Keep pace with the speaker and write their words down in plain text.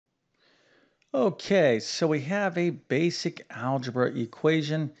Okay, so we have a basic algebra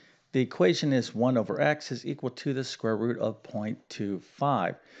equation. The equation is 1 over x is equal to the square root of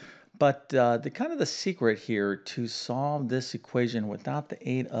 0.25. But the secret here to solve this equation without the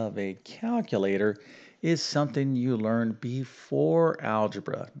aid of a calculator is something you learned before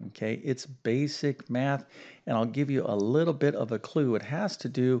algebra. Okay, it's basic math, and I'll give you a little bit of a clue. It has to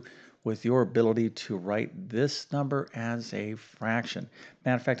do with your ability to write this number as a fraction.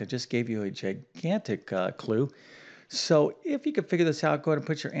 Matter of fact, I just gave you a gigantic clue. So if you could figure this out, go ahead and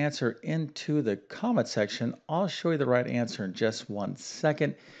put your answer into the comment section. I'll show you the right answer in just 1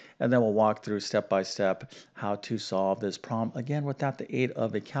 second, and then we'll walk through step by step how to solve this problem. Again, without the aid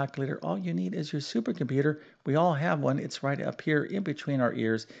of a calculator, all you need is your supercomputer. We all have one. It's right up here in between our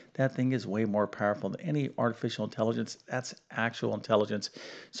ears. That thing is way more powerful than any artificial intelligence. That's actual intelligence.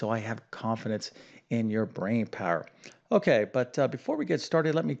 So I have confidence in your brain power. Okay, but before we get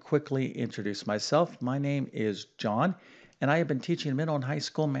started, let me quickly introduce myself. My name is John, and I have been teaching middle and high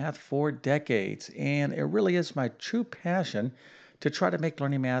school math for decades. And it really is my true passion to try to make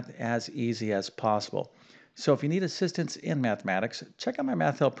learning math as easy as possible. So if you need assistance in mathematics, check out my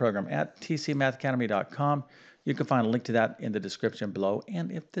math help program at tcmathacademy.com. You can find a link to that in the description below.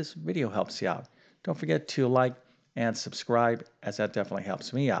 And if this video helps you out, don't forget to like and subscribe, as that definitely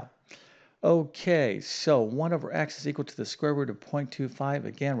helps me out. Okay, so 1 over x is equal to the square root of 0.25.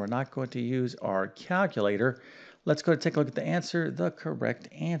 Again, we're not going to use our calculator. Let's go take a look at the answer. The correct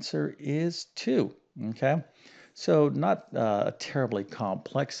answer is 2. Okay, so not a terribly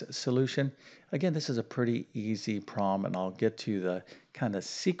complex solution. Again, this is a pretty easy problem, and I'll get to the kind of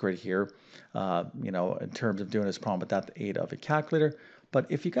secret here, in terms of doing this problem without the aid of a calculator. But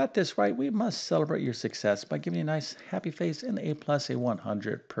if you got this right, we must celebrate your success by giving you a nice happy face and A plus a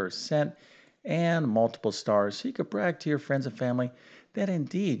 100% and multiple stars so you could brag to your friends and family that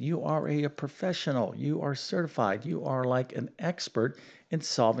indeed you are a professional, you are certified, you are like an expert in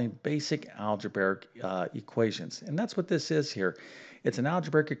solving basic algebraic equations. And that's what this is here. It's an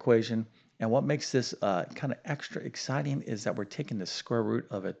algebraic equation. And what makes this kind of extra exciting is that we're taking the square root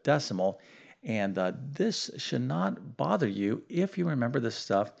of a decimal. And this should not bother you if you remember the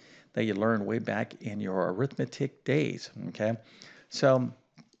stuff that you learned way back in your arithmetic days. Okay. So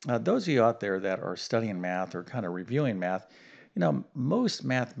those of you out there that are studying math or kind of reviewing math, most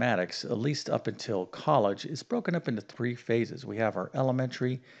mathematics, at least up until college, is broken up into 3 phases. We have our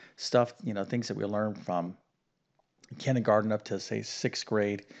elementary stuff, things that we learn from kindergarten up to, say, 6th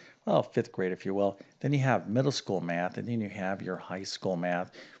grade, well, 5th grade, if you will. Then you have middle school math, and then you have your high school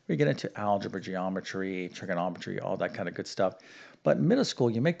math, where you get into algebra, geometry, trigonometry, all that kind of good stuff. But in middle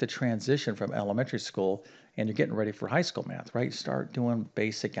school, you make the transition from elementary school and you're getting ready for high school math, right? You start doing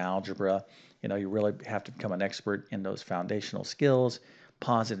basic algebra. You really have to become an expert in those foundational skills,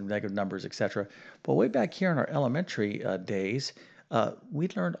 positive, negative numbers, etc. But way back here in our elementary days, we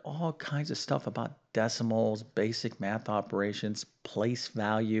learned all kinds of stuff about decimals, basic math operations, place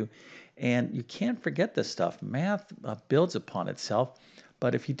value, and you can't forget this stuff. Math builds upon itself,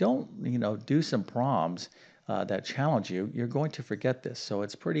 but if you don't, do some problems that challenge you, you're going to forget this. So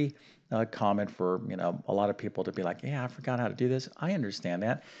it's pretty common for a lot of people to be like, "Yeah, I forgot how to do this." I understand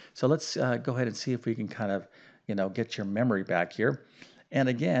that. So let's go ahead and see if we can kind of, get your memory back here. And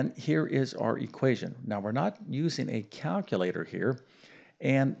again, here is our equation. Now we're not using a calculator here.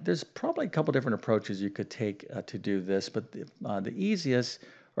 And there's probably a couple different approaches you could take to do this, but the easiest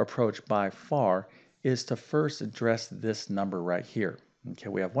approach by far is to first address this number right here. Okay,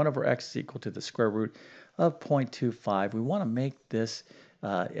 we have 1 over x is equal to the square root of 0.25. We want to make this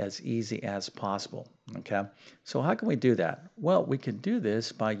as easy as possible. Okay, so how can we do that? Well, we can do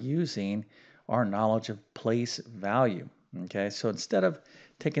this by using our knowledge of place value. Okay, so instead of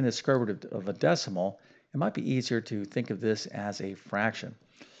taking the square root of a decimal, it might be easier to think of this as a fraction.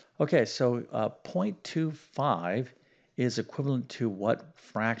 Okay, so 0.25 is equivalent to what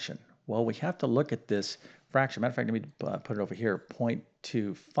fraction? Well, we have to look at this fraction. Matter of fact, let me put it over here,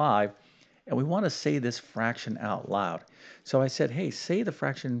 0.25, and we want to say this fraction out loud. So I said, hey, say this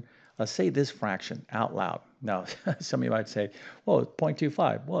fraction out loud. Now, some of you might say, well,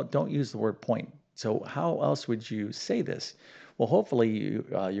 0.25. Well, don't use the word point. So how else would you say this? Well, hopefully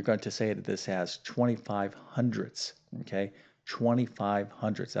you're going to say that this has 25 hundredths, okay? 25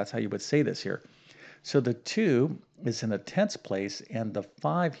 hundredths. That's how you would say this here. So the 2 is in the tenths place, and the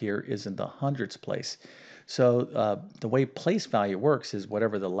 5 here is in the hundredths place. So the way place value works is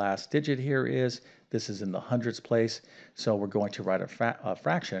whatever the last digit here is, this is in the hundredths place. So we're going to write a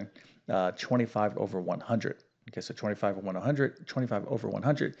fraction, 25 over 100. Okay, so 25 over 100, 25 over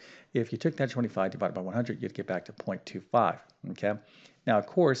 100. If you took that 25 divided by 100, you'd get back to 0.25. Okay. Now, of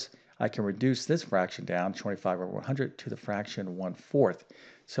course, I can reduce this fraction down, 25 over 100, to the fraction 1/4.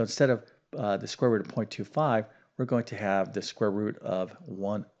 So instead of the square root of 0.25, we're going to have the square root of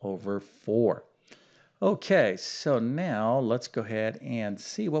 1 over 4. Okay, so now let's go ahead and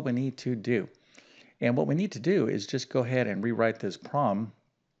see what we need to do. And what we need to do is just go ahead and rewrite this problem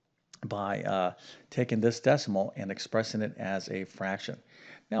by taking this decimal and expressing it as a fraction.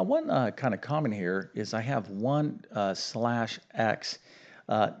 Now, one kind of comment here is I have 1 slash x.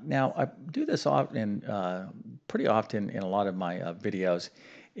 Now, I do this often, pretty often in a lot of my videos,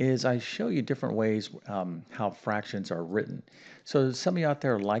 is I show you different ways how fractions are written. So some of you out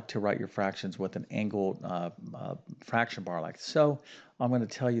there like to write your fractions with an angled fraction bar like so. I'm going to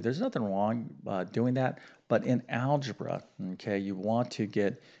tell you there's nothing wrong doing that, but in algebra, okay, you want to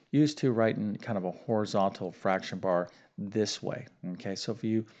get used to writing kind of a horizontal fraction bar this way. Okay, so if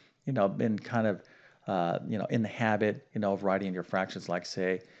been kind of, in the habit, of writing your fractions like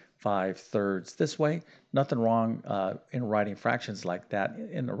say 5/3 this way, nothing wrong in writing fractions like that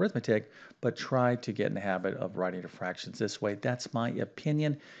in arithmetic, but try to get in the habit of writing your fractions this way. That's my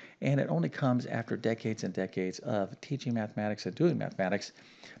opinion, and it only comes after decades and decades of teaching mathematics and doing mathematics.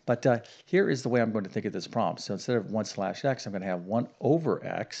 But here is the way I'm going to think of this problem. So instead of 1 slash x, I'm going to have 1 over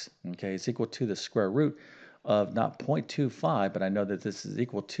x, okay, is equal to the square root of not 0.25, but I know that this is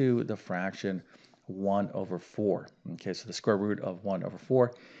equal to the fraction 1 over 4. Okay, so the square root of 1 over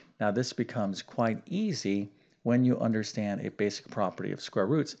 4. Now this becomes quite easy when you understand a basic property of square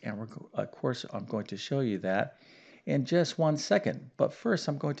roots, and of course I'm going to show you that in just 1 second. But first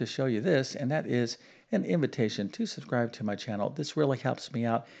I'm going to show you this, and that is an invitation to subscribe to my channel. This really helps me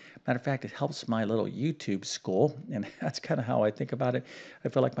out. Matter of fact, it helps my little YouTube school, and that's kind of how I think about it. I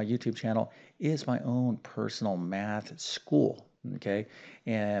feel like my YouTube channel is my own personal math school. Okay,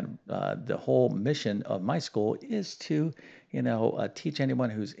 and the whole mission of my school is to, teach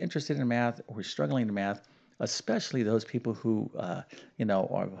anyone who's interested in math or who's struggling in math, especially those people who, are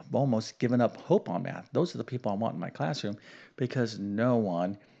almost given up hope on math. Those are the people I want in my classroom, because no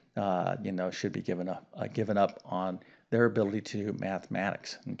one, should be given up on their ability to do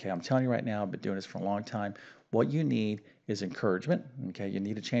mathematics. Okay, I'm telling you right now, I've been doing this for a long time. What you need is encouragement. Okay, you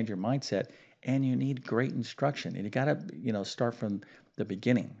need to change your mindset, and you need great instruction. And you got to, start from the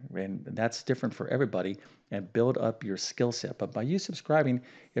beginning, and that's different for everybody, and build up your skill set. But by you subscribing,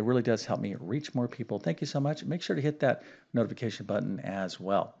 it really does help me reach more people. Thank you so much. Make sure to hit that notification button as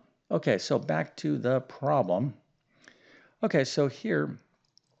well. Okay, so back to the problem. Okay, so here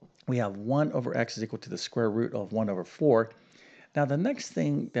we have 1 over x is equal to the square root of 1 over 4. Now, the next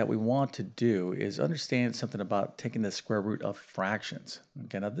thing that we want to do is understand something about taking the square root of fractions.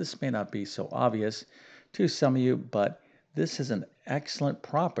 Okay, now this may not be so obvious to some of you, but this is an excellent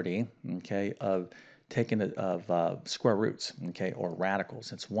property, okay, of taking square roots, okay, or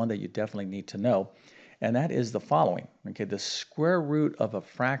radicals. It's one that you definitely need to know, and that is the following. Okay, the square root of a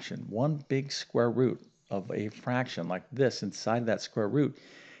fraction, one big square root of a fraction like this inside of that square root,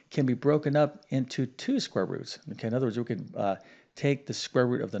 can be broken up into 2 square roots. Okay, in other words, we could take the square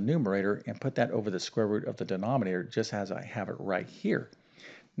root of the numerator and put that over the square root of the denominator, just as I have it right here.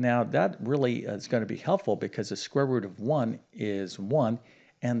 Now that really is going to be helpful, because the square root of 1 is 1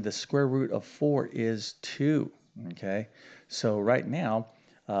 and the square root of 4 is 2. Okay, so right now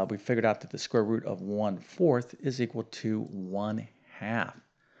we figured out that the square root of 1/4 is equal to 1/2.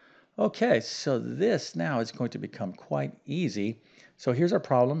 Okay, so this now is going to become quite easy. So here's our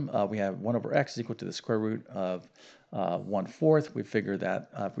problem. We have 1 over x is equal to the square root of 1/4.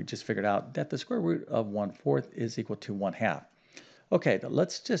 We just figured out that the square root of 1/4 is equal to 1/2. Okay, now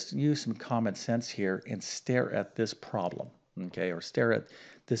let's just use some common sense here and stare at this problem, okay, or stare at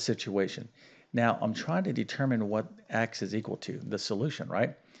this situation. Now, I'm trying to determine what x is equal to, the solution,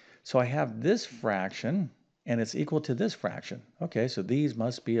 right? So I have this fraction, and it's equal to this fraction. Okay, so these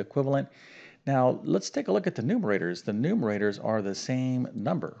must be equivalent. Now, let's take a look at the numerators. The numerators are the same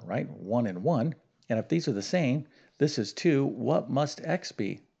number, right? 1 and 1. And if these are the same, this is 2. What must x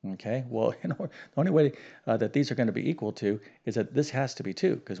be? Okay, well, the only way that these are going to be equal to is that this has to be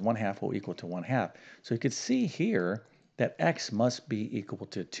 2, because 1/2 will equal to 1/2. So you could see here that x must be equal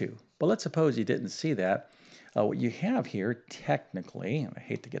to 2. But let's suppose you didn't see that. What you have here, technically, and I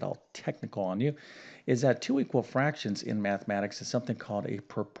hate to get all technical on you, is that 2 equal fractions in mathematics is something called a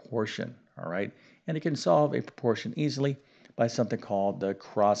proportion, all right? And you can solve a proportion easily by something called the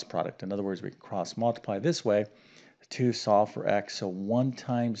cross product. In other words, we cross multiply this way to solve for x. So 1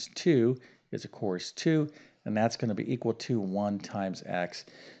 times 2 is, of course, 2, and that's going to be equal to 1 times x.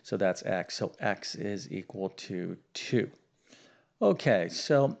 So that's x. So x is equal to 2. Okay,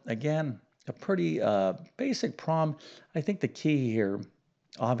 so again, a pretty basic problem. I think the key here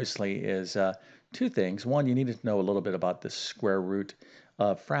obviously is two things. One, you needed to know a little bit about the square root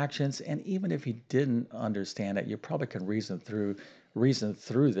of fractions, and even if you didn't understand it, you probably can reason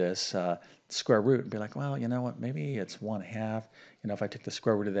through this square root and be like, well, you know what, maybe it's 1/2. If I took the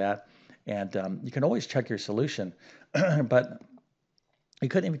square root of that, and you can always check your solution, but you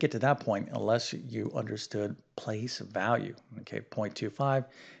couldn't even get to that point unless you understood place value. Okay, 0.25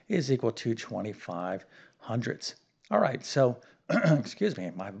 is equal to 25 hundredths. All right, so excuse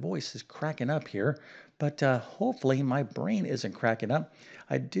me, my voice is cracking up here, but hopefully my brain isn't cracking up.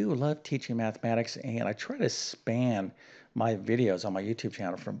 I do love teaching mathematics, and I try to span my videos on my YouTube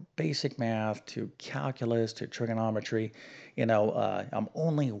channel from basic math to calculus to trigonometry. I'm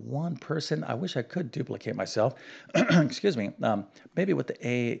only one person. I wish I could duplicate myself. Excuse me. Maybe with the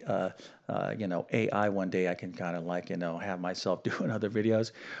AI one day I can kind of like, have myself doing other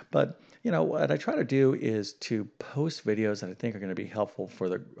videos. But, what I try to do is to post videos that I think are going to be helpful for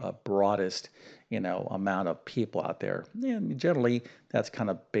the broadest, amount of people out there. And generally, that's kind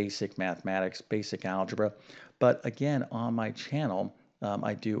of basic mathematics, basic algebra. But again, on my channel,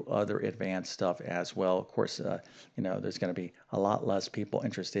 I do other advanced stuff as well. Of course, there's going to be a lot less people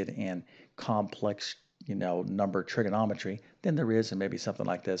interested in complex, number trigonometry than there is in maybe something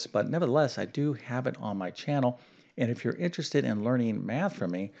like this. But nevertheless, I do have it on my channel. And if you're interested in learning math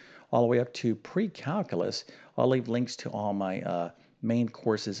from me, all the way up to pre-calculus, I'll leave links to all my main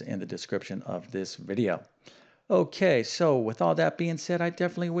courses in the description of this video. Okay, so with all that being said, I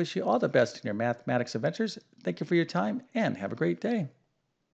definitely wish you all the best in your mathematics adventures. Thank you for your time and have a great day.